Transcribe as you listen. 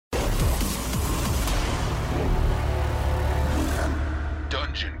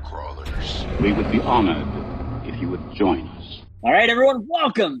Crawlers. We would be honored if you would join us. All right, everyone,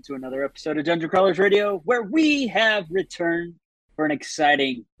 welcome to another episode of Dungeon Crawlers Radio, where we have returned for an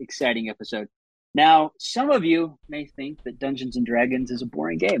exciting episode. Now, some of you may think that Dungeons & Dragons is a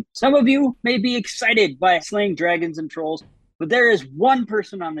boring game. Some of you may be excited by slaying dragons and trolls, but there is one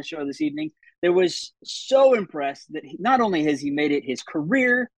person on the show this evening that was so impressed that not only has he made it his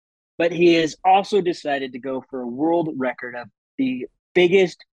career, but he has also decided to go for a world record of the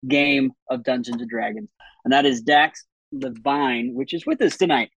biggest game of Dungeons & Dragons, and that is Dax Lavine, which is with us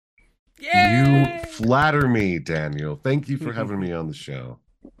tonight. Yay! You flatter me, Daniel. Thank you for having me on the show.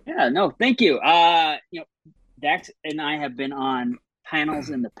 Yeah, no, thank you. Dax and I have been on panels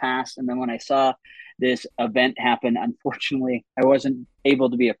in the past, and then when I saw this event happen, unfortunately, I wasn't able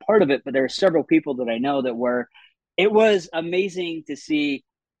to be a part of it, but there are several people that I know that were. It was amazing to see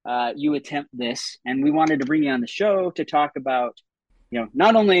you attempt this, and we wanted to bring you on the show to talk about,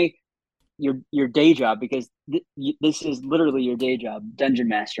 not only your day job, because this is literally your day job, dungeon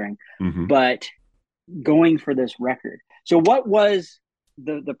mastering, but going for this record. So what was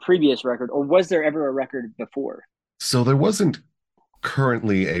the previous record, or was there ever a record before? So there wasn't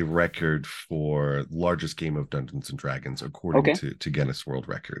currently a record for largest game of Dungeons and Dragons according to Guinness World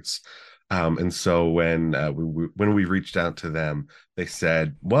Records. And so when we reached out to them, they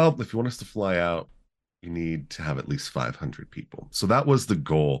said, well, if you want us to fly out, you need to have at least 500 people. So that was the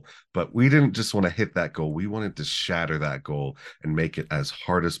goal, but we didn't just want to hit that goal. We wanted to shatter that goal and make it as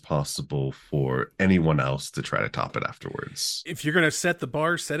hard as possible for anyone else to try to top it afterwards. If you're going to set the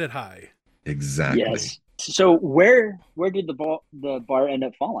bar, set it high. Exactly. Yes. So where did the bar end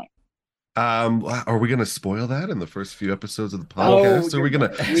up falling? Are we going to spoil that in the first few episodes of the podcast? Are we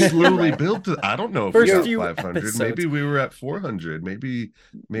going to slowly build to? I don't know if first we got 500. episodes. Maybe we were at 400. Maybe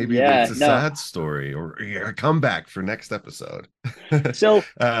it's a sad story or a comeback for next episode. So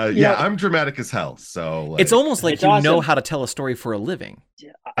I'm dramatic as hell. So it's almost like it's you awesome. know how to tell a story for a living.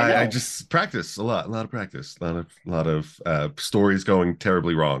 I just practice a lot of practice, a lot of stories going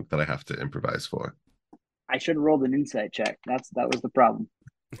terribly wrong that I have to improvise for. I should have rolled an insight check. That was the problem.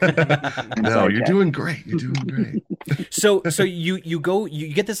 No, you're doing great. You're doing great. So you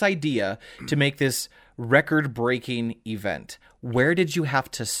get this idea to make this record-breaking event. Where did you have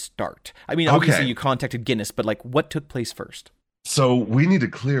to start? I mean, obviously you contacted Guinness, but like, what took place first? So we need to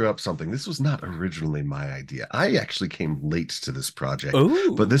clear up something. This was not originally my idea. I actually came late to this project,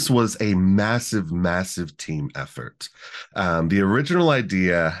 but this was a massive team effort. The original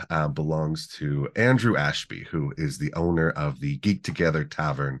idea belongs to Andrew Ashby, who is the owner of the Geek Together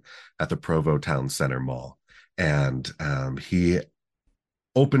Tavern at the Provo Town Center Mall. And he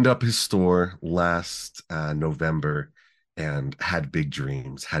opened up his store last November and had big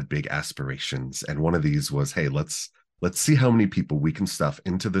dreams, had big aspirations. And one of these was, hey, let's see how many people we can stuff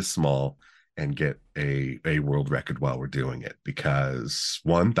into this mall and get a world record while we're doing it. Because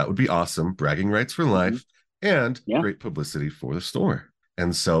one, that would be awesome, bragging rights for life, and great publicity for the store.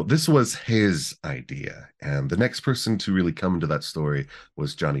 And so this was his idea. And the next person to really come into that story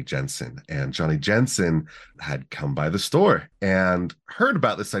was Johnny Jensen. And Johnny Jensen had come by the store and heard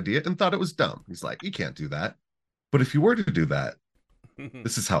about this idea and thought it was dumb. He's like, you can't do that. But if you were to do that,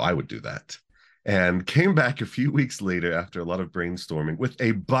 this is how I would do that. And came back a few weeks later after a lot of brainstorming with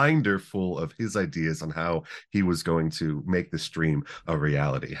a binder full of his ideas on how he was going to make this dream a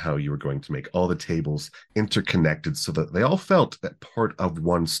reality, how you were going to make all the tables interconnected so that they all felt that part of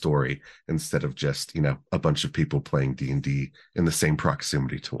one story instead of just, a bunch of people playing D&D in the same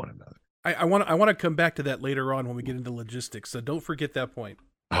proximity to one another. I want to come back to that later on when we get into logistics, so don't forget that point.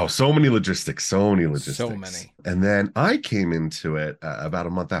 Oh, so many logistics. So many. And then I came into it about a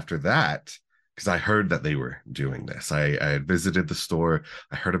month after that, because I heard that they were doing this. I had visited the store.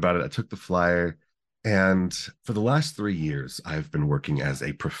 I heard about it. I took the flyer. And for the last 3 years, I've been working as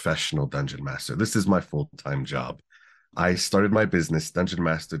a professional dungeon master. This is my full-time job. I started my business, Dungeon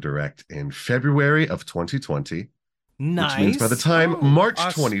Master Direct, in February of 2020. Nice. Which means by the time March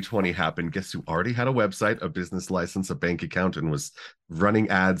 2020 happened, guess who already had a website, a business license, a bank account, and was running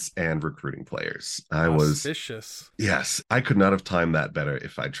ads and recruiting players. I was vicious. Yes, I could not have timed that better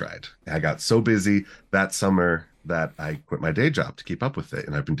if I tried. I got so busy that summer that I quit my day job to keep up with it.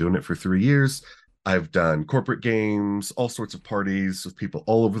 And I've been doing it for 3 years. I've done corporate games, all sorts of parties with people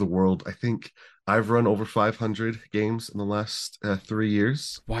all over the world. I think I've run over 500 games in the last 3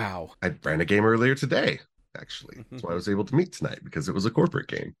 years. Wow. I ran a game earlier today. Actually, that's why I was able to meet tonight, because it was a corporate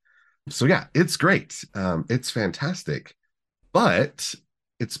game. So yeah, it's great. It's fantastic, but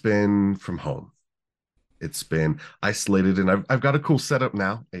it's been from home. It's been isolated, and I've got a cool setup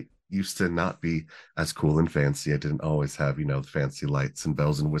now. used to not be as cool and fancy. I didn't always have, the fancy lights and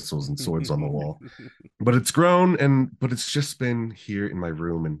bells and whistles and swords on the wall. But it's grown, but it's just been here in my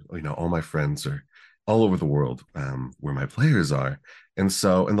room, and all my friends are all over the world, where my players are. And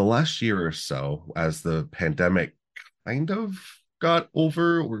so in the last year or so, as the pandemic kind of got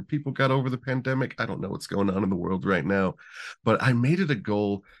over, or people got over the pandemic, I don't know what's going on in the world right now, but I made it a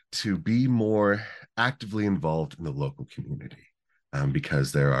goal to be more actively involved in the local community.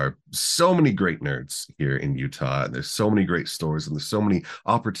 Because there are so many great nerds here in Utah, and there's so many great stores, and there's so many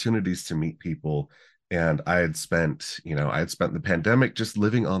opportunities to meet people. And I had spent the pandemic just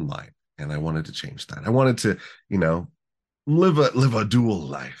living online, and I wanted to change that. I wanted to, live a dual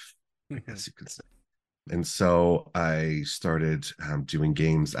life, I guess you could say. And so I started doing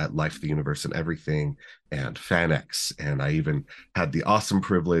games at Life, the Universe, and Everything, and FanX. And I even had the awesome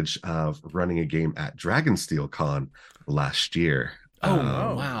privilege of running a game at Dragonsteel Con last year.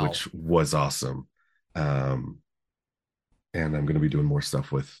 Wow. Which was awesome. And I'm going to be doing more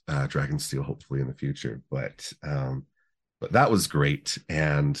stuff with Dragonsteel hopefully in the future. But that was great.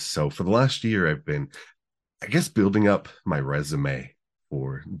 And so for the last year, I've been, I guess, building up my resume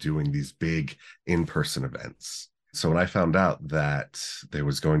for doing these big in-person events. So when I found out that there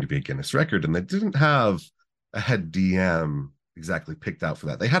was going to be a Guinness record, and they didn't have a head DM exactly picked out for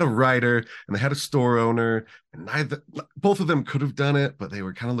that. They had a writer and they had a store owner, and both of them could have done it, but they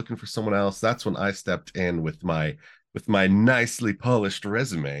were kind of looking for someone else. That's when I stepped in with my nicely polished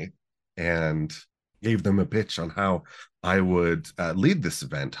resume and gave them a pitch on how I would lead this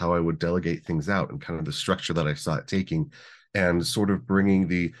event, how I would delegate things out, and kind of the structure that I saw it taking, and sort of bringing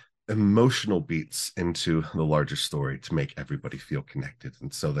the emotional beats into the larger story to make everybody feel connected.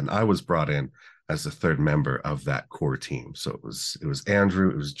 And so then I was brought in as the third member of that core team. So it was Andrew,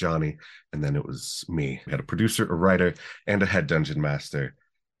 it was Johnny, and then it was me. We had a producer, a writer, and a head dungeon master.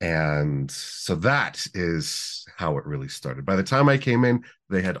 And so that is how it really started. By the time I came in,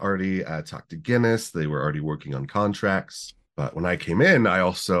 they had already talked to Guinness. They were already working on contracts. But when I came in, I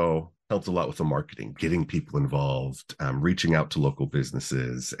also helped a lot with the marketing, getting people involved, reaching out to local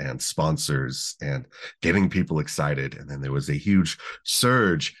businesses and sponsors, and getting people excited. And then there was a huge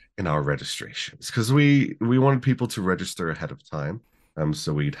surge in our registrations because we wanted people to register ahead of time,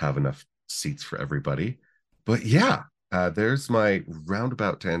 so we'd have enough seats for everybody. But yeah, there's my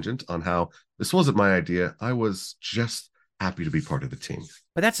roundabout tangent on how this wasn't my idea. I was just happy to be part of the team.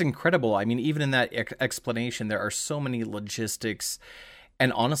 But that's incredible. I mean, even in that explanation, there are so many logistics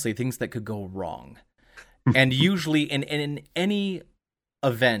and honestly things that could go wrong. And usually in any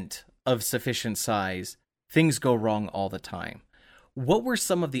event of sufficient size, things go wrong all the time. What were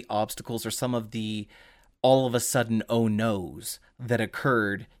some of the obstacles or some of the all of a sudden oh no's that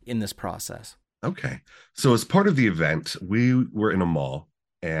occurred in this process? Okay. So as part of the event, we were in a mall,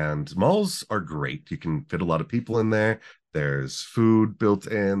 and malls are great. You can fit a lot of people in there. There's food built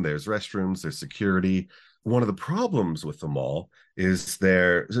in, there's restrooms, there's security. One of the problems with the mall is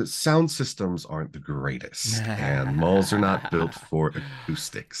their sound systems aren't the greatest, and malls are not built for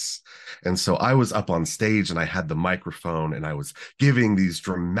acoustics. And so I was up on stage and I had the microphone and I was giving these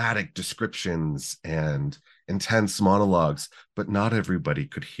dramatic descriptions and intense monologues, but not everybody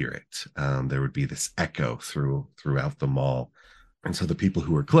could hear it. There would be this echo throughout the mall. And so the people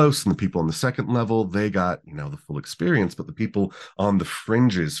who were close and the people on the second level, they got, the full experience, but the people on the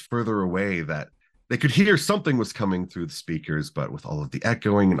fringes further away, that they could hear something was coming through the speakers, but with all of the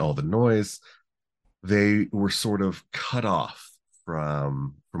echoing and all the noise, they were sort of cut off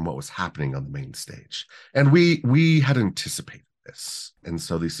from what was happening on the main stage. And we had anticipated this. And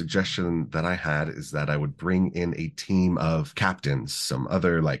so the suggestion that I had is that I would bring in a team of captains, some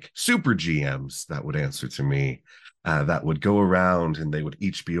other like super GMs that would answer to me, that would go around, and they would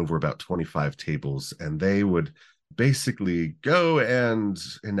each be over about 25 tables, and they would basically go and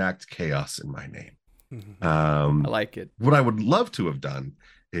enact chaos in my name. I like it. What I would love to have done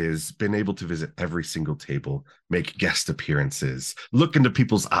is been able to visit every single table, make guest appearances, look into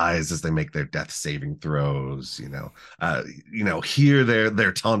people's eyes as they make their death saving throws, hear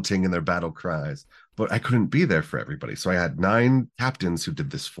their taunting and their battle cries. But I couldn't be there for everybody. So I had 9 captains who did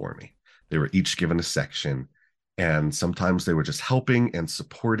this for me. They were each given a section, and sometimes they were just helping and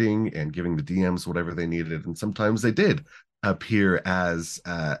supporting and giving the DMs whatever they needed. And sometimes they did appear as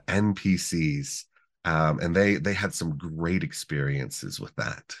NPCs. And they had some great experiences with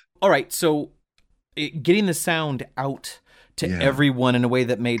that. All right, so getting the sound out to everyone in a way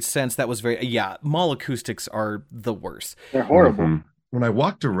that made sense, that was mall acoustics are the worst. They're horrible. Mm-hmm. When I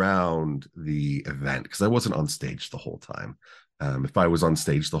walked around the event, because I wasn't on stage the whole time, If I was on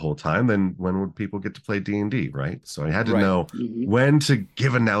stage the whole time, then when would people get to play D&D, right? So I had to Right. know when to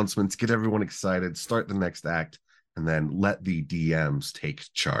give announcements, get everyone excited, start the next act, and then let the DMs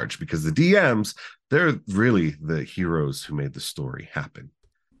take charge, because the DMs, they're really the heroes who made the story happen.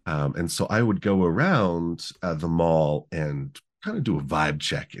 And so I would go around the mall and kind of do a vibe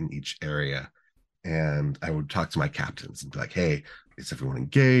check in each area. And I would talk to my captains and be like, hey, is everyone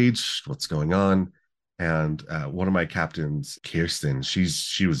engaged? What's going on? And one of my captains, Kirsten,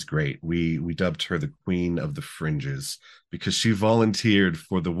 she was great. We dubbed her the Queen of the Fringes because she volunteered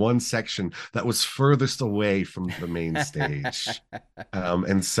for the one section that was furthest away from the main stage.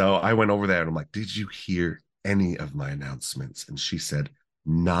 And so I went over there and I'm like, did you hear any of my announcements? And she said,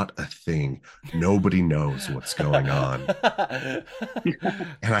 not a thing. Nobody knows what's going on.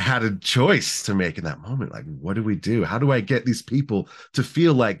 And I had a choice to make in that moment. Like, what do we do? How do I get these people to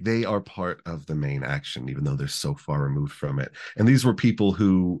feel like they are part of the main action, even though they're so far removed from it? And these were people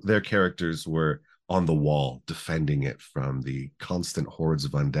who their characters were on the wall defending it from the constant hordes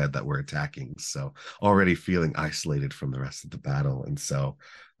of undead that were attacking. So already feeling isolated from the rest of the battle. And so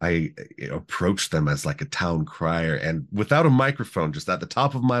I approached them as like a town crier, and without a microphone, just at the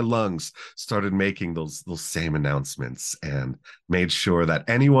top of my lungs, started making those same announcements, and made sure that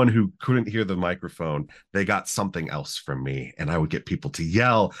anyone who couldn't hear the microphone, they got something else from me. And I would get people to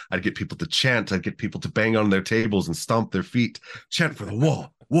yell, I'd get people to chant, I'd get people to bang on their tables and stomp their feet, chant for the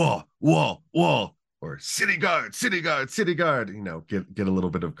wall, wall, wall, wall, or city guard, city guard, city guard. You know, get a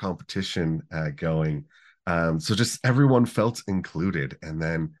little bit of competition going. So just everyone felt included. And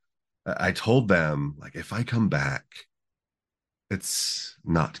then I told them, like, if I come back, it's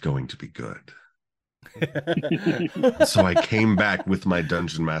not going to be good. So I came back with my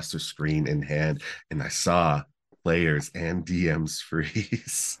Dungeon Master screen in hand, and I saw players and DMs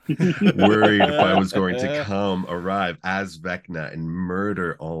freeze, worried if I was going to arrive as Vecna and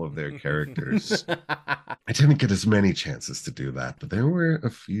murder all of their characters. I didn't get as many chances to do that, but there were a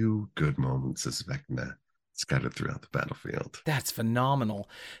few good moments as Vecna scattered throughout the battlefield. That's phenomenal.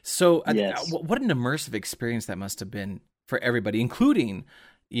 So yes. What an immersive experience that must have been for everybody, including,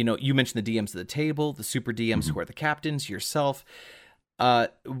 you know, you mentioned the DMs at the table, the super DMs who are the captains, yourself.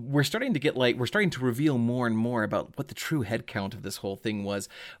 We're starting to reveal more and more about what the true head count of this whole thing was.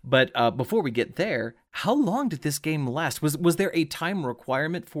 But before we get there, how long did this game last? Was there a time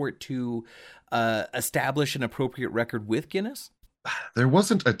requirement for it to establish an appropriate record with Guinness? There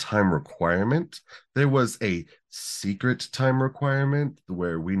wasn't a time requirement. There was a secret time requirement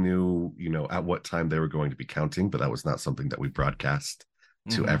where we knew, you know, at what time they were going to be counting, but that was not something that we broadcast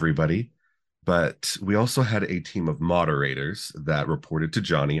to everybody. But we also had a team of moderators that reported to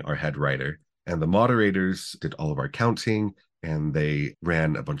Johnny, our head writer, and the moderators did all of our counting, and they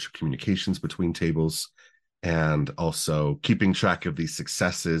ran a bunch of communications between tables, and also keeping track of the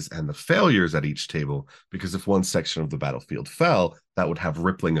successes and the failures at each table, because if one section of the battlefield fell, that would have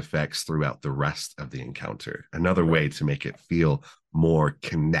rippling effects throughout the rest of the encounter. Another way to make it feel more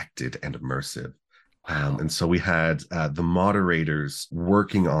connected and immersive. Wow. And so we had the moderators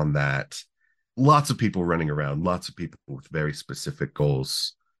working on that. Lots of people running around, lots of people with very specific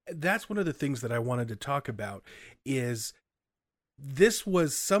goals. That's one of the things that I wanted to talk about is this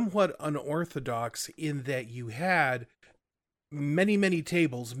was somewhat unorthodox in that you had many, many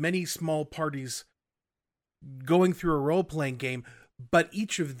tables, many small parties going through a role-playing game, but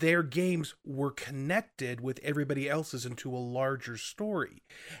each of their games were connected with everybody else's into a larger story.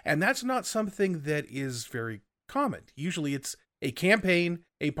 And that's not something that is very common. Usually it's a campaign,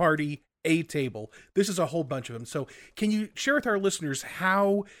 a party, a table. This is a whole bunch of them. So can you share with our listeners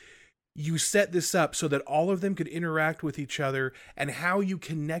how you set this up so that all of them could interact with each other, and how you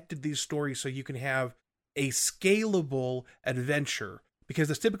connected these stories so you can have a scalable adventure? Because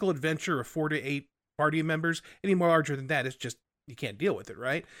this typical adventure of 4 to 8 party members, any more larger than that, it's just, you can't deal with it,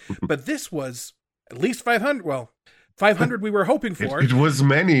 right? But this was at least 500. Well, 500 we were hoping for. It was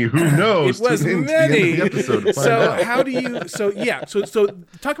many. Who knows? It was many. So out. how do you? So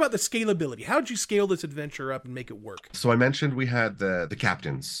talk about the scalability. How did you scale this adventure up and make it work? So I mentioned we had the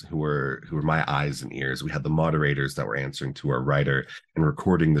captains who were my eyes and ears. We had the moderators that were answering to our writer and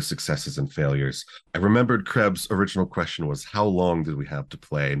recording the successes and failures. I remembered Krebs' original question was, how long did we have to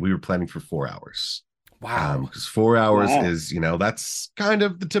play? And we were planning for 4 hours. Wow. Because 4 hours is, you know, that's kind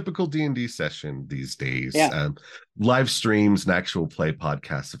of the typical D&D session these days. Yeah. Live streams and actual play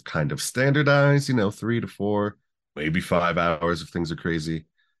podcasts have kind of standardized, you know, 3 to 4, maybe 5 hours if things are crazy.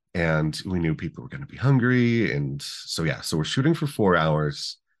 And we knew people were going to be hungry. And so, yeah, so we're shooting for 4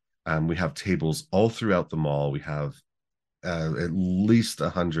 hours. We have tables all throughout the mall. We have at least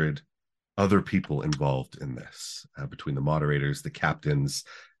 100 other people involved in this, between the moderators, the captains,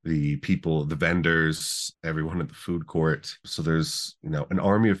 the people, the vendors, everyone at the food court. So there's, an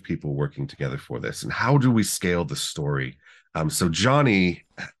army of people working together for this. And how do we scale the story? So Johnny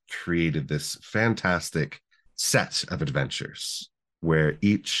created this fantastic set of adventures where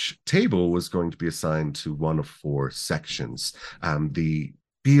each table was going to be assigned to one of 4 sections. The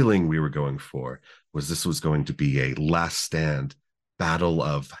feeling we were going for was this was going to be a last stand, battle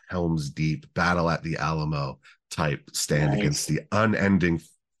of Helm's Deep, battle at the Alamo type stand against the unending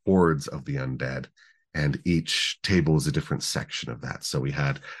hordes of the undead. And each table is a different section of that. So we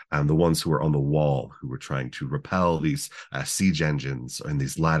had the ones who were on the wall who were trying to repel these siege engines and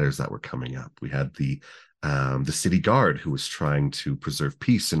these ladders that were coming up. We had the city guard who was trying to preserve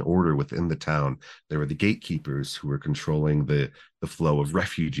peace and order within the town. There were the gatekeepers who were controlling the flow of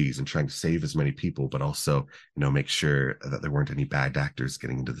refugees and trying to save as many people, but also, make sure that there weren't any bad actors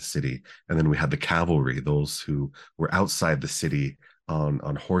getting into the city. And then we had the cavalry, those who were outside the city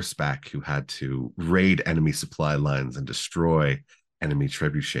on horseback, who had to raid enemy supply lines and destroy enemy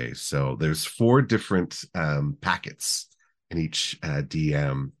trebuchets. So there's 4 different packets, and each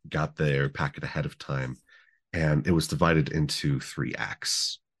DM got their packet ahead of time. And it was divided into 3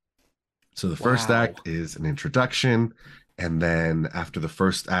 acts. So the first act is an introduction. And then after the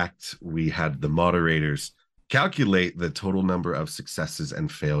first act, we had the moderators calculate the total number of successes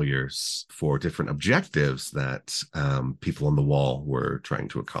and failures for different objectives that people on the wall were trying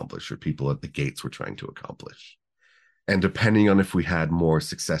to accomplish, or people at the gates were trying to accomplish. And depending on if we had more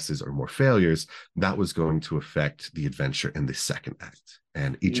successes or more failures, that was going to affect the adventure in the second act.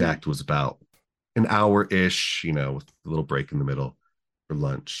 And each act was about an hour-ish, with a little break in the middle for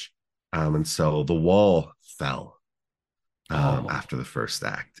lunch. And so the wall fell after the first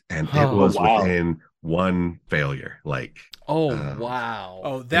act. And it was within 1 failure. That's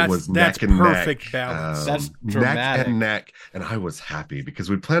perfect balance. That's dramatic. Neck and neck. And I was happy because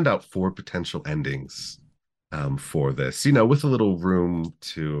we planned out 4 potential endings for this, with a little room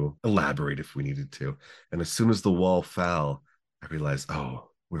to elaborate if we needed to. And as soon as the wall fell, I realized,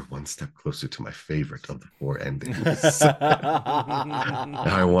 we're 1 step closer to my favorite of the 4 endings.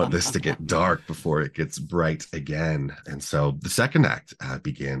 I want this to get dark before it gets bright again. And so the second act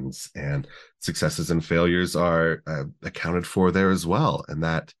begins, and successes and failures are accounted for there as well. And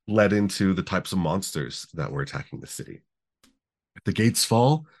that led into the types of monsters that were attacking the city. If the gates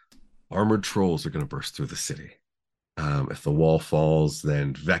fall, armored trolls are going to burst through the city. If the wall falls,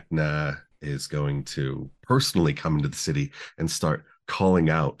 then Vecna is going to personally come into the city and start calling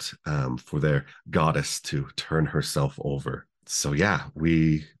out for their goddess to turn herself over. So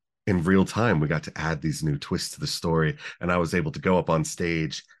in real time, we got to add these new twists to the story, and I was able to go up on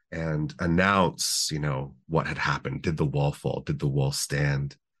stage and announce, what had happened. Did the wall fall? Did the wall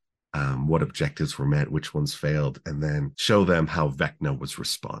stand? What objectives were met? Which ones failed? And then show them how Vecna was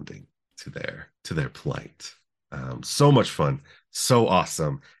responding to their plight. So much fun, so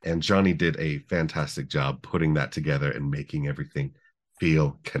awesome. And Johnny did a fantastic job putting that together and making everything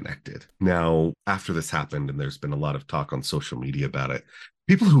feel connected. Now, after this happened, and there's been a lot of talk on social media about it,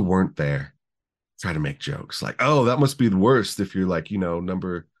 people who weren't there try to make jokes like, that must be the worst if you're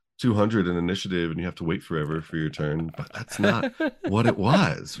number 200 in initiative and you have to wait forever for your turn. But that's not what it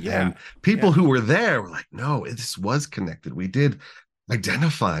was. And people who were there were like, no, this was connected. We did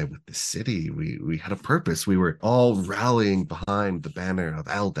identify with the city. We had a purpose. We were all rallying behind the banner of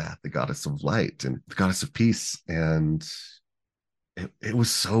Eldath, the goddess of light and the goddess of peace. And it was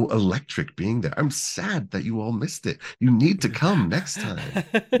so electric being there. I'm sad that you all missed it. You need to come next time.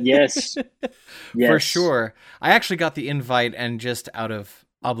 Yes. For sure. I actually got the invite, and just out of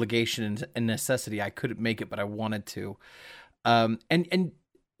obligation and necessity, I couldn't make it, but I wanted to. And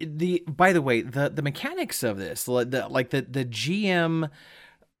by the way, the mechanics of this, the GM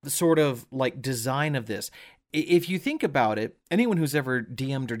sort of design of this, if you think about it, anyone who's ever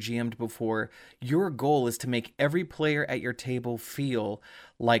DM'd or GM'd before, your goal is to make every player at your table feel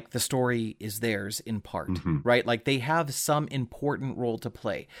like the story is theirs in part, right? Like they have some important role to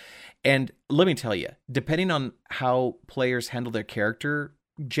play. And let me tell you, depending on how players handle their character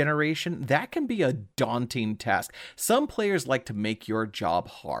generation, that can be a daunting task. Some players like to make your job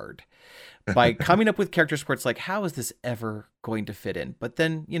hard by coming up with characters where it's like, how is this ever going to fit in? But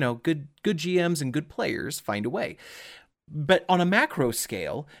then, good GMs and good players find a way. But on a macro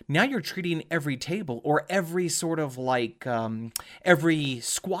scale, now you're treating every table or every sort of every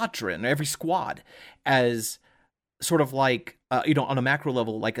squadron, every squad as sort of on a macro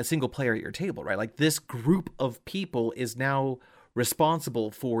level, like a single player at your table, right? Like this group of people is now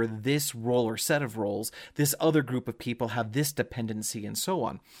responsible for this role or set of roles. This other group of people have this dependency and so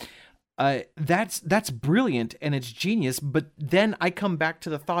on. That's brilliant and it's genius. But then I come back to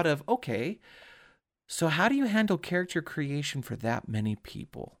the thought of, okay, so how do you handle character creation for that many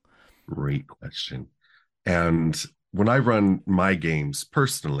people? Great question. And when I run my games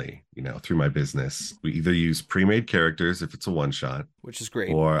personally, through my business, we either use pre-made characters if it's a one shot, which is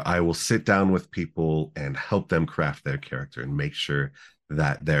great, or I will sit down with people and help them craft their character and make sure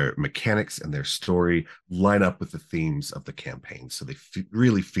that their mechanics and their story line up with the themes of the campaign. So they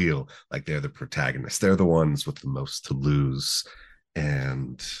really feel like they're the protagonists. They're the ones with the most to lose,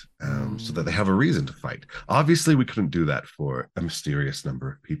 and so that they have a reason to fight. Obviously, we couldn't do that for a mysterious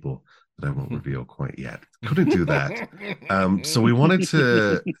number of people that I won't reveal quite yet. Couldn't do that. So we wanted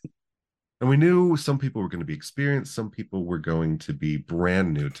to, and we knew some people were going to be experienced, some people were going to be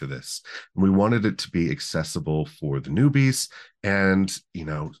brand new to this. And we wanted it to be accessible for the newbies and,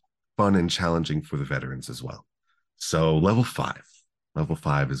 fun and challenging for the veterans as well. So level 5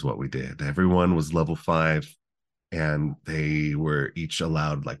 is what we did. Everyone was level 5. And they were each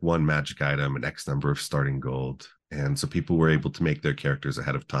allowed like one magic item and X number of starting gold. And so people were able to make their characters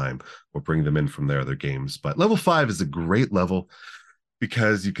ahead of time or bring them in from their other games. But level 5 is a great level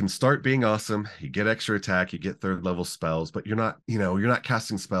because you can start being awesome. You get extra attack, you get 3rd level spells, but you're not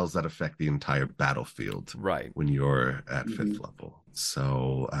casting spells that affect the entire battlefield right when you're at 5th level.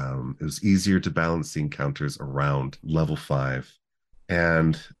 So it was easier to balance the encounters around level 5.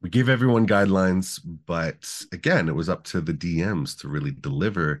 And we gave everyone guidelines, but again, it was up to the DMs to really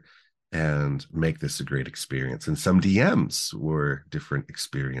deliver and make this a great experience. And some DMs were different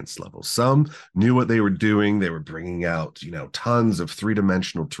experience levels. Some knew what they were doing. They were bringing out, tons of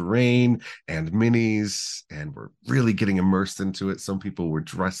 3-dimensional terrain and minis and were really getting immersed into it. Some people were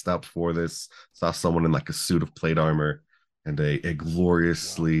dressed up for this. Saw someone in like a suit of plate armor and a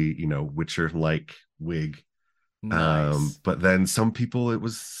gloriously, Witcher-like wig. Nice. But then some people, it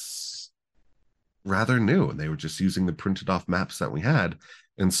was rather new and they were just using the printed off maps that we had.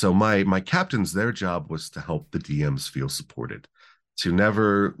 And so my captains, their job was to help the DMs feel supported, to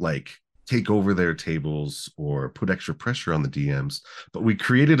never like take over their tables or put extra pressure on the DMs. But we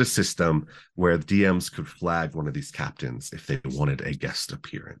created a system where the DMs could flag one of these captains if they wanted a guest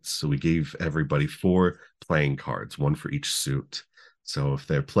appearance. So we gave everybody 4 playing cards, 1 for each suit. So if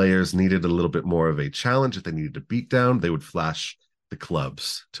their players needed a little bit more of a challenge, if they needed a beatdown, they would flash the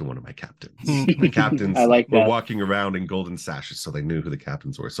clubs to one of my captains. My captains were walking around in golden sashes, so they knew who the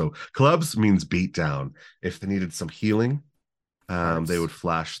captains were. So clubs means beatdown. If they needed some healing, they would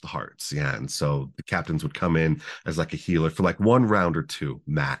flash the hearts. Yeah, and so the captains would come in as like a healer for like 1 round or 2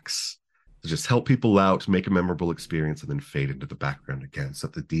 max to just help people out, make a memorable experience, and then fade into the background again so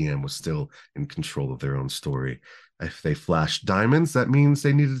that the DM was still in control of their own story. If they flashed diamonds, that means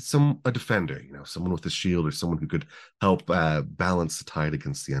they needed a defender, someone with a shield or someone who could help balance the tide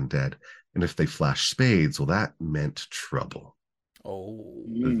against the undead. And if they flashed spades, well, that meant trouble. Oh.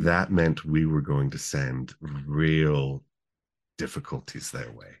 That meant we were going to send real difficulties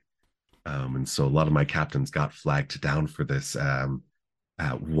their way. And so a lot of my captains got flagged down for this.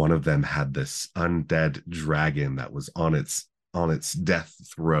 One of them had this undead dragon that was on its death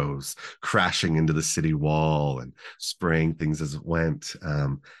throes, crashing into the city wall and spraying things as it went.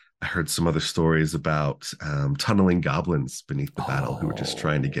 I heard some other stories about tunneling goblins beneath the battle who were just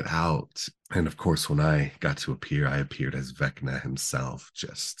trying to get out. And of course, when I got to appear, I appeared as Vecna himself,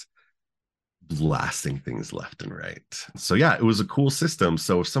 just blasting things left and right. So yeah, it was a cool system.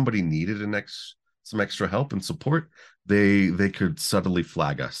 So if somebody needed some extra help and support, they could subtly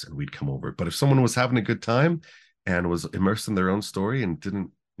flag us and we'd come over. But if someone was having a good time and was immersed in their own story and didn't,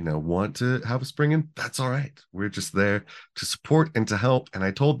 want to have us bring in, that's all right. We're just there to support and to help. And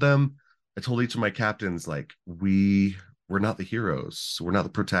I told each of my captains, like, we're not the heroes. We're not the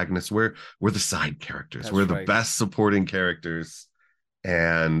protagonists. We're the side characters. That's we're right. The best supporting characters.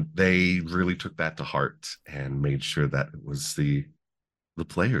 And they really took that to heart and made sure that it was the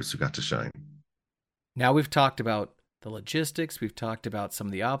players who got to shine. Now we've talked about the logistics, we've talked about some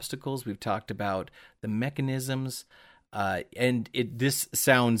of the obstacles, we've talked about the mechanisms, and this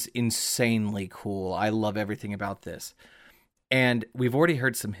sounds insanely cool. I love everything about this. And we've already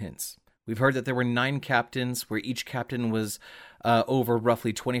heard some hints. We've heard that there were 9 captains, where each captain was over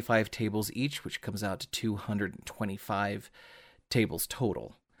roughly 25 tables each, which comes out to 225 tables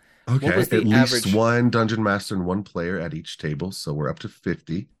total. Okay, at least 1 dungeon master and 1 player at each table, so we're up to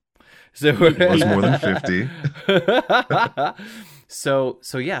 50. So it was more than 50. So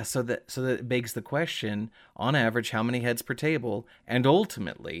that begs the question, on average, how many heads per table? And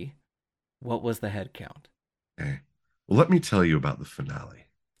ultimately, what was the head count? Okay. Well, let me tell you about the finale.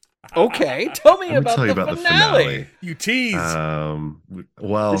 Okay, tell me Let me about tell you the about finale. You tease.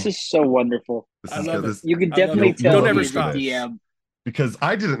 Well, This is so wonderful. this I is love good. it. You can I love definitely it. tell Don't when ever he's the stop. DM. Because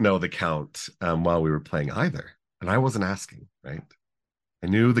I didn't know the count while we were playing either, and I wasn't asking, right? I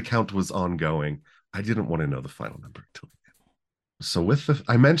knew the count was ongoing. I didn't want to know the final number until the end. So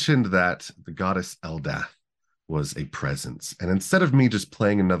I mentioned that the goddess Eldath was a presence, and instead of me just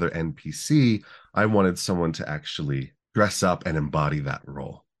playing another NPC, I wanted someone to actually dress up and embody that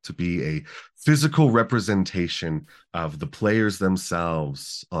role, to be a physical representation of the players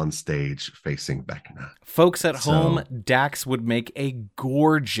themselves on stage facing Vecna. Folks at home, Dax would make a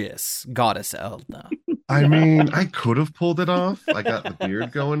gorgeous goddess Elda. I mean, I could have pulled it off. I got the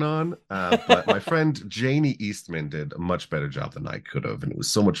beard going on, but my friend Janie Eastman did a much better job than I could have, and it was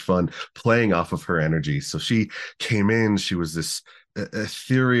so much fun playing off of her energy. So she came in, she was this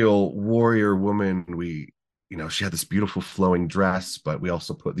ethereal warrior woman. She had this beautiful flowing dress, but we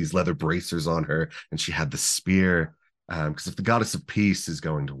also put these leather bracers on her, and she had the spear. Because if the goddess of peace is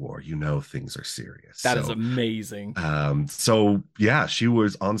going to war, things are serious. That is amazing. So yeah, she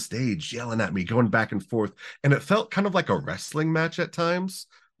was on stage yelling at me, going back and forth, and it felt kind of like a wrestling match at times,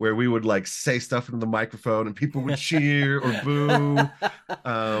 where we would like say stuff into the microphone and people would cheer or boo.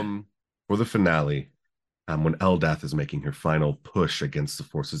 For the finale, when Eldath is making her final push against the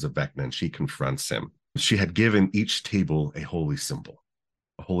forces of Vecna, and she confronts him, she had given each table a holy symbol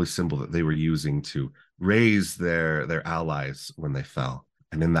that they were using to raise their allies when they fell.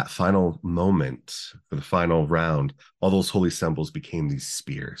 And in that final moment, for the final round, all those holy symbols became these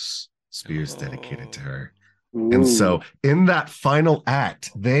spears dedicated to her. Ooh. And so in that final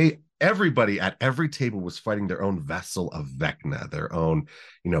act, everybody at every table was fighting their own vessel of Vecna, their own,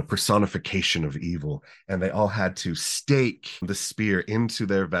 personification of evil. And they all had to stake the spear into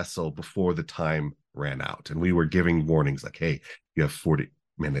their vessel before the time ran out. And we were giving warnings like, hey, you have 40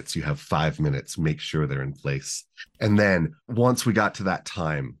 minutes, you have 5 minutes, make sure they're in place. And then once we got to that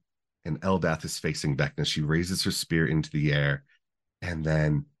time and Eldath is facing Vecna, she raises her spear into the air, and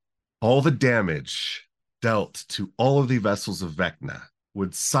then all the damage dealt to all of the vessels of Vecna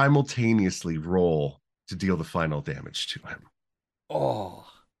would simultaneously roll to deal the final damage to him.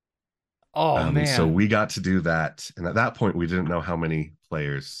 Man. So we got to do that. And at that point, we didn't know how many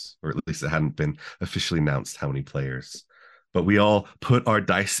players, or at least it hadn't been officially announced how many players. But we all put our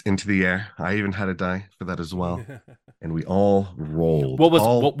dice into the air. I even had a die for that as well. And we all rolled. What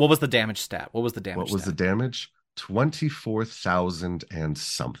was the damage stat? What was the damage What was the damage? 24,000 and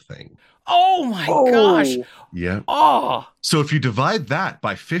something. Oh my gosh. Yeah. Oh. So if you divide that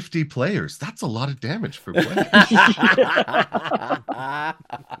by 50 players, that's a lot of damage per player.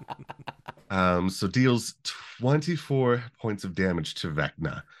 So deals 24 points of damage to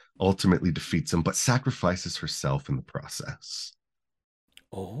Vecna, ultimately defeats him, but sacrifices herself in the process.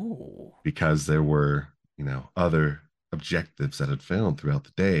 Because there were, other objectives that had failed throughout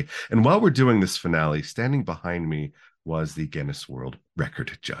the day. And while we're doing this finale, standing behind me was the Guinness World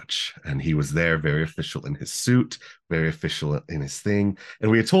Record judge. And he was there, very official in his suit, very official in his thing.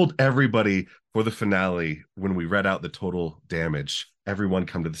 And we had told everybody for the finale, when we read out the total damage, everyone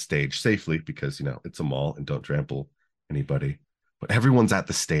come to the stage safely because, it's a mall and don't trample anybody. But everyone's at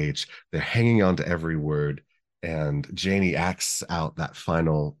the stage. They're hanging on to every word. And Janie acts out that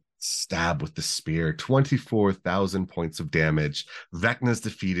final stab with the spear. 24,000 points of damage. Vecna's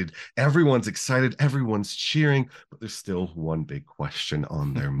defeated. Everyone's excited. Everyone's cheering. But there's still one big question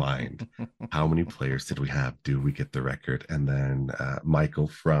on their mind. How many players did we have? Do we get the record? And then Michael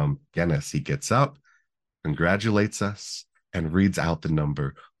from Guinness, he gets up, congratulates us, and reads out the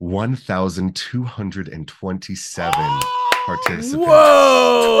number 1,227 participants.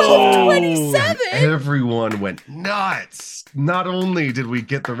 Whoa! 1,227? Everyone went nuts. Not only did we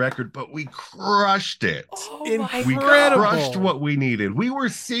get the record, but we crushed it. We crushed what we needed. We were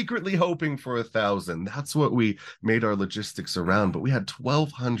secretly hoping for 1,000. That's what we made our logistics around. But we had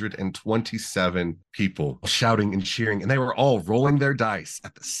 1,227 people shouting and cheering, and they were all rolling their dice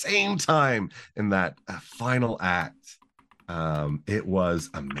at the same time in that final act. It was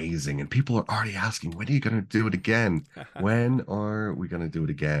amazing, and people are already asking, when are you going to do it again? When are we going to do it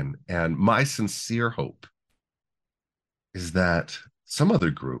again? And my sincere hope is that some other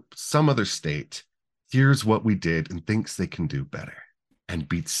group, some other state hears what we did and thinks they can do better and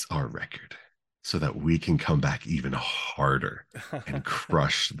beats our record so that we can come back even harder and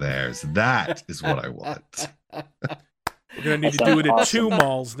crush theirs. That is what I want. We're going to need to do it at 2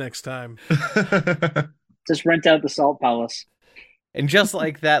 malls next time. Just rent out the Salt Palace. And just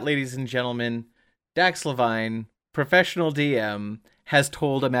like that, ladies and gentlemen, Dax Lavine, professional DM, has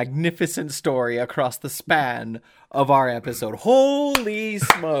told a magnificent story across the span of our episode. Holy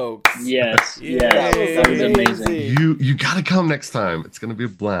smokes. Yes. That was amazing. You got to come next time. It's going to be a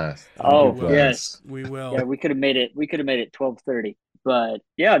blast. Yes. We will. Yeah, we could have made it 12:30. But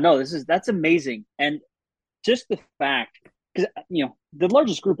yeah, no, that's amazing. And just the fact, because the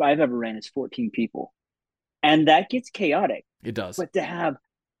largest group I've ever ran is 14 people, and that gets chaotic. It does. But to have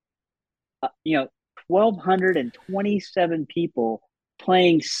 1,227 people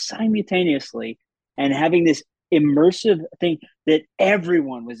playing simultaneously and having this immersive thing that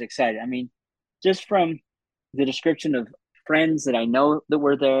everyone was excited. I mean, just from the description of friends that I know that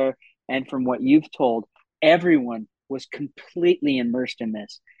were there, and from what you've told, everyone was completely immersed in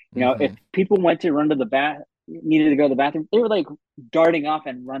this. If people went to run to the needed to go to the bathroom, they were like darting off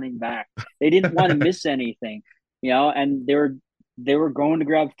and running back. They didn't want to miss anything, and they were going to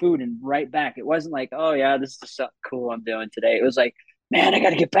grab food and right back. It wasn't like, oh yeah, this is something cool I'm doing today. It was like, man, I got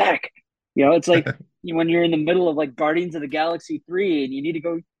to get back. It's like when you're in the middle of like Guardians of the Galaxy 3 and you need to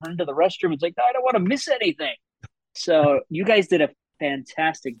go run to the restroom. It's like, no, I don't want to miss anything. So you guys did a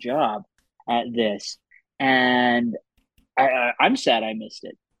fantastic job at this. And I'm sad I missed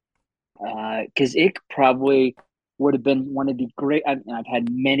it. Because it probably would have been one of the great, I've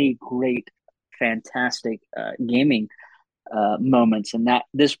had many great, fantastic gaming moments, and that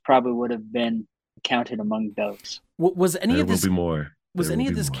this probably would have been counted among those. Was any there of this will be more? Was any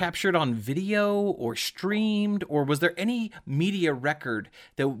of this captured on video or streamed, or was there any media record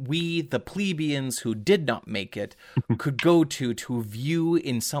that we, the plebeians who did not make it, could go to view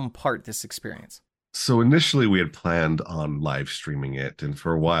in some part this experience? So initially we had planned on live streaming it, and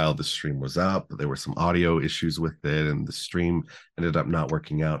for a while the stream was up, but there were some audio issues with it, and the stream ended up not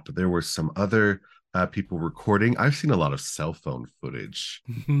working out. But there were some other people recording. I've seen a lot of cell phone footage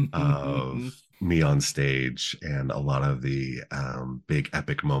of me on stage and a lot of the big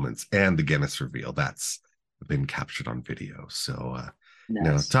epic moments and the Guinness reveal that's been captured on video. So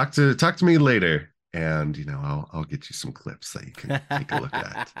nice. talk to me later, and I'll get you some clips that you can take a look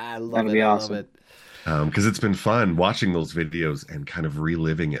at. I love That'd it. be I awesome. love it. Because it's been fun watching those videos and kind of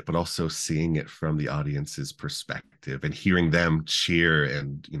reliving it, but also seeing it from the audience's perspective and hearing them cheer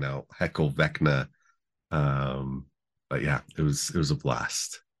and heckle Vecna. But yeah, it was a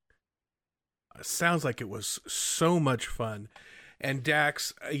blast. Sounds like it was so much fun. And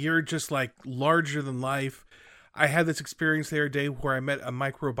Dax, you're just like larger than life. I had this experience the other day where I met a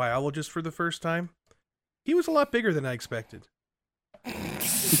microbiologist for the first time. He was a lot bigger than I expected.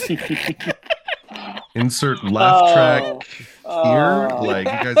 Insert laugh track here. Like,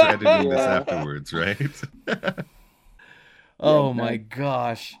 you guys are editing this afterwards, right? Oh my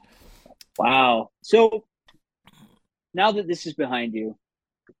gosh. Wow. So now that this is behind you,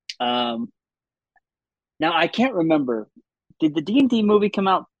 now I can't remember. Did the D&D movie come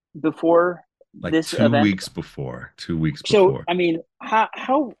out before Like this 2 event? weeks before. 2 weeks So, before. I mean,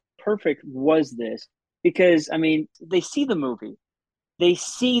 how perfect was this? Because, I mean, they see the movie. They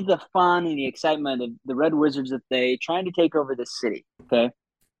see the fun and the excitement of the Red Wizards that they trying to take over the city, okay?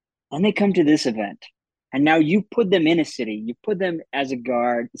 And they come to this event. And now you put them in a city. You put them as a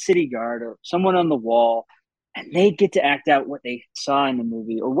guard, city guard, or someone on the wall, and they get to act out what they saw in the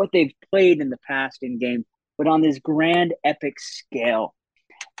movie or what they've played in the past in game, but on this grand, epic scale.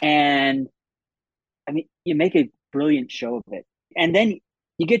 And, I mean, you make a brilliant show of it. And then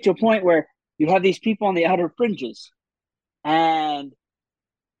you get to a point where you have these people on the outer fringes, and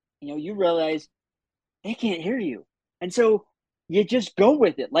you realize they can't hear you. And so you just go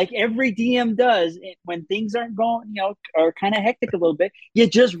with it. Like every DM does when things aren't going, are kind of hectic a little bit, you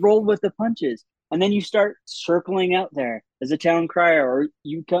just roll with the punches. And then you start circling out there as a town crier, or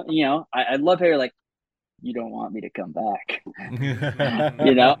I love how you're like, you don't want me to come back,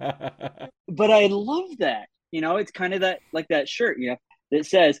 but I love that, it's kind of that, like that shirt, that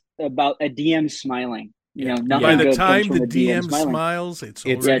says about a DM smiling. By the time the DM smiles, it's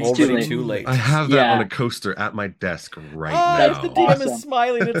already too late. I have that on a coaster at my desk right now. The DM is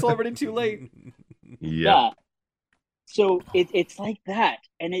smiling. It's already too late. Yeah. So it's like that.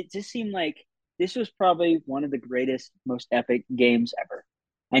 And it just seemed like this was probably one of the greatest, most epic games ever.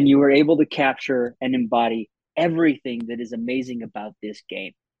 And you were able to capture and embody everything that is amazing about this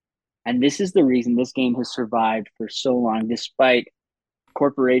game. And this is the reason this game has survived for so long, despite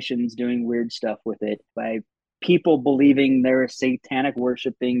corporations doing weird stuff with it, by people believing they're satanic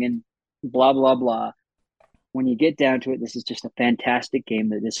worshiping and blah, blah, blah. When you get down to it, this is just a fantastic game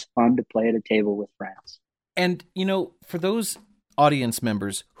that is fun to play at a table with friends. And, for those audience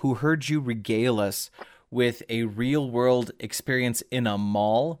members who heard you regale us with a real-world experience in a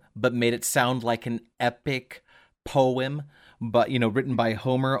mall, but made it sound like an epic poem, but written by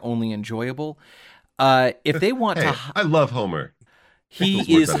Homer, only enjoyable. If they want Hey, to, I love Homer. he Those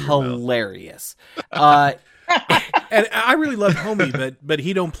words is out of your mouth. hilarious. And I really love Homie, but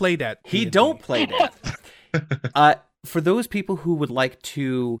he don't play that. He D&D. don't play that. For those people who would like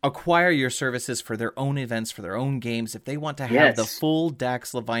to acquire your services for their own events, for their own games, if they want to have the full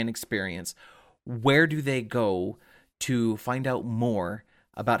Dax Lavine experience, where do they go to find out more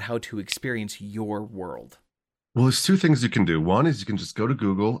about how to experience your world? Well, there's two things you can do. One is you can just go to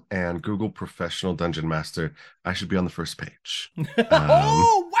Google and Google Professional Dungeon Master. I should be on the first page.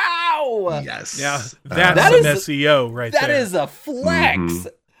 Oh, wow! Yes. Yeah, that's That an is- SEO right That there. is a flex! Mhm.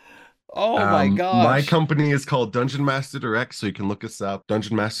 Oh my gosh. My company is called Dungeon Master Direct, so you can look us up,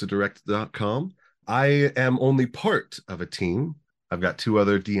 dungeonmasterdirect.com. I am only part of a team. I've got 2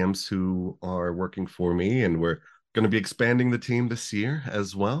 other DMs who are working for me, and we're going to be expanding the team this year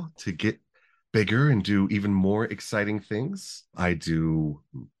as well to get bigger and do even more exciting things. I do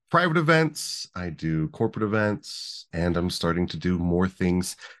private events, I do corporate events, and I'm starting to do more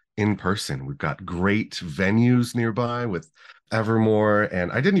things in person. We've got great venues nearby with Evermore, and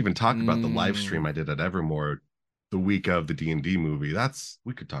I didn't even talk about the live stream I did at Evermore the week of the D&D movie.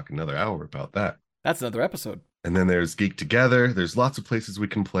 We could talk another hour about that. That's another episode. And then there's Geek Together. There's lots of places we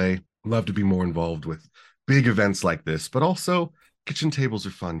can play. Love to be more involved with big events like this, but also kitchen tables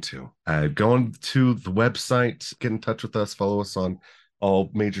are fun too. Go on to the website, get in touch with us, follow us on all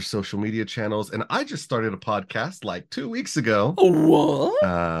major social media channels. And I just started a podcast like 2 weeks ago.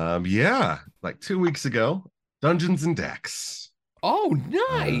 What? Yeah, like 2 weeks ago. Dungeons and Dax. Oh,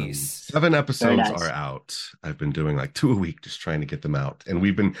 nice. 7 episodes nice. are out. I've been doing like 2 a week, just trying to get them out. And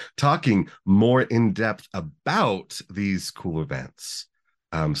we've been talking more in depth about these cool events.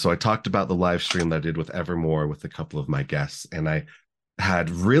 So I talked about the live stream that I did with Evermore with a couple of my guests, and I had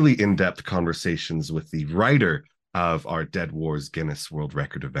really in-depth conversations with the writer of our Dead Wars Guinness World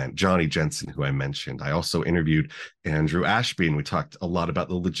Record event, Johnny Jensen, who I mentioned. I also interviewed Andrew Ashby, and we talked a lot about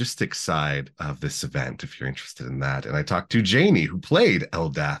the logistics side of this event, if you're interested in that. And I talked to Janie, who played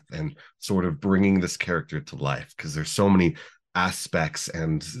Eldath, and sort of bringing this character to life, because there's so many aspects,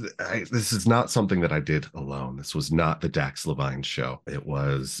 and this is not something that I did alone. This was not the Dax Lavine show. It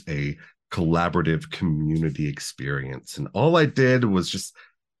was a collaborative community experience, and all I did was just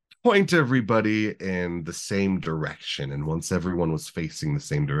point everybody in the same direction. And once everyone was facing the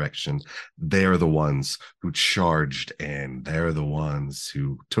same direction, they're the ones who charged in. They're the ones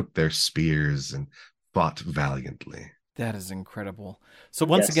who took their spears and fought valiantly. That is incredible. So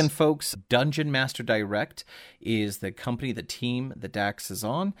once again, folks, Dungeon Master Direct is the company, the team that Dax is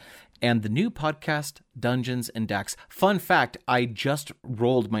on, and the new podcast, Dungeons and Dax. Fun fact, I just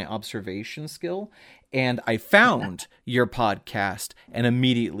rolled my observation skill, and I found your podcast and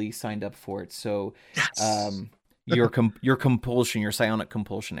immediately signed up for it. So your compulsion, your psionic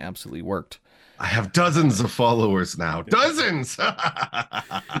compulsion absolutely worked. I have dozens of followers now. Dozens!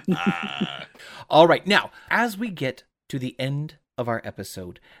 All right. Now, as we get to the end of our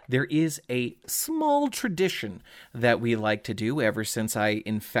episode, there is a small tradition that we like to do ever since I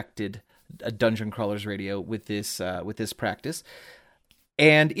infected Dungeon Crawlers Radio with this practice.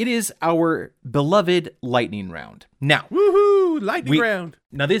 And it is our beloved lightning round. Now, Woohoo! Lightning round.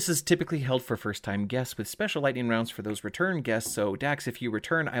 Now, this is typically held for first-time guests with special lightning rounds for those return guests. So, Dax, if you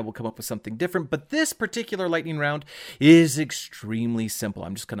return, I will come up with something different. But this particular lightning round is extremely simple.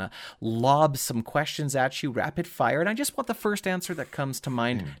 I'm just going to lob some questions at you, rapid fire, and I just want the first answer that comes to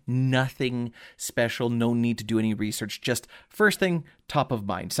mind. Nothing special. No need to do any research. Just first thing, top of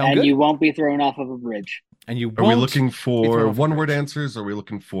mind. Sound good? And you won't be thrown off of a bridge. And you Are we won't looking be for thrown off the one-word bridge. answers? Or are we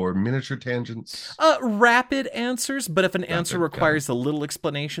looking for miniature tangents? Rapid answers, but if an answer got it. requires a little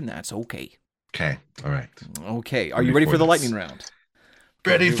explanation, that's okay. Okay, all right. Okay, are you ready for the lightning round?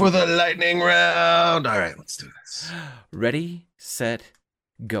 Ready for the lightning round. All right, let's do this. Ready, set,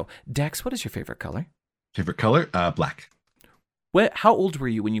 go. Dax, what is your favorite color? Favorite color? Black. How old were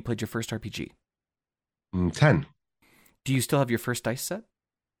you when you played your first RPG? 10. Do you still have your first dice set?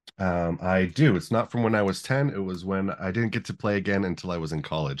 I do. It's not from when I was 10. It was when I didn't get to play again until I was in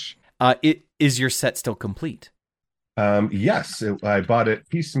college. Is your set still complete? Yes, I bought it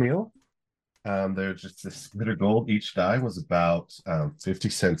piecemeal. They're just this bit of gold. Each die was about 50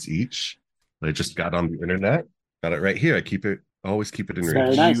 cents each. I just got on the internet. Got it right here. Always keep it in Very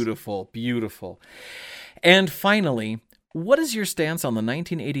reach. nice. Beautiful, beautiful. And finally, what is your stance on the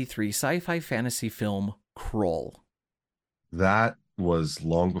 1983 sci-fi fantasy film Krull? That was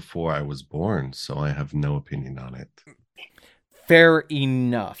long before I was born, so I have no opinion on it. Fair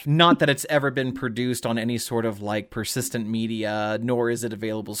enough. Not that it's ever been produced on any sort of like persistent media, nor is it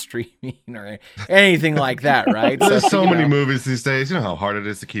available streaming or anything like that, right? There's so many movies these days. You know how hard it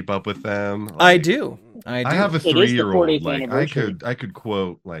is to keep up with them. Like, I do. I have a 3-year-old. 40th Like anniversary. I could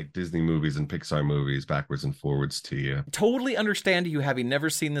quote like Disney movies and Pixar movies backwards and forwards to you. Totally understand you having never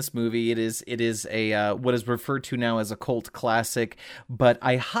seen this movie. It is a what is referred to now as a cult classic, but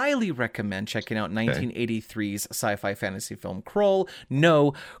I highly recommend checking out 1983's sci-fi fantasy film Kroll.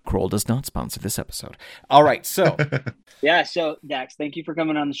 No, Kroll does not sponsor this episode. All right, so Yeah, so Dax, thank you for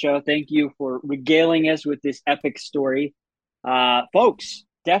coming on the show. Thank you for regaling us with this epic story. Folks,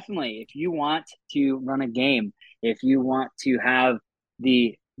 definitely, if you want to run a game, if you want to have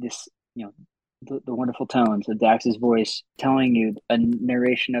the wonderful tones of Dax's voice telling you a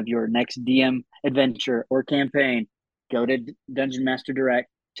narration of your next DM adventure or campaign, go to Dungeon Master Direct,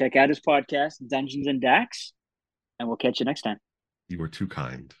 check out his podcast, Dungeons and Dax, and we'll catch you next time. You were too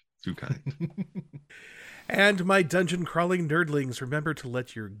kind. Too kind. And my dungeon crawling nerdlings, remember to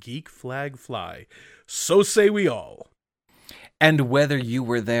let your geek flag fly. So say we all. And whether you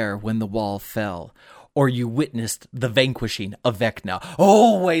were there when the wall fell, or you witnessed the vanquishing of Vecna,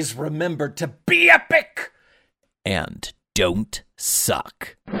 always remember to be epic and don't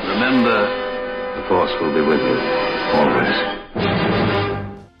suck. Remember, the Force will be with you, always.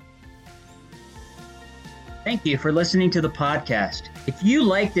 Thank you for listening to the podcast. If you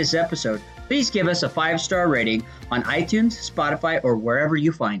like this episode, please give us a 5-star rating on iTunes, Spotify, or wherever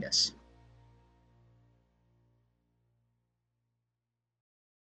you find us.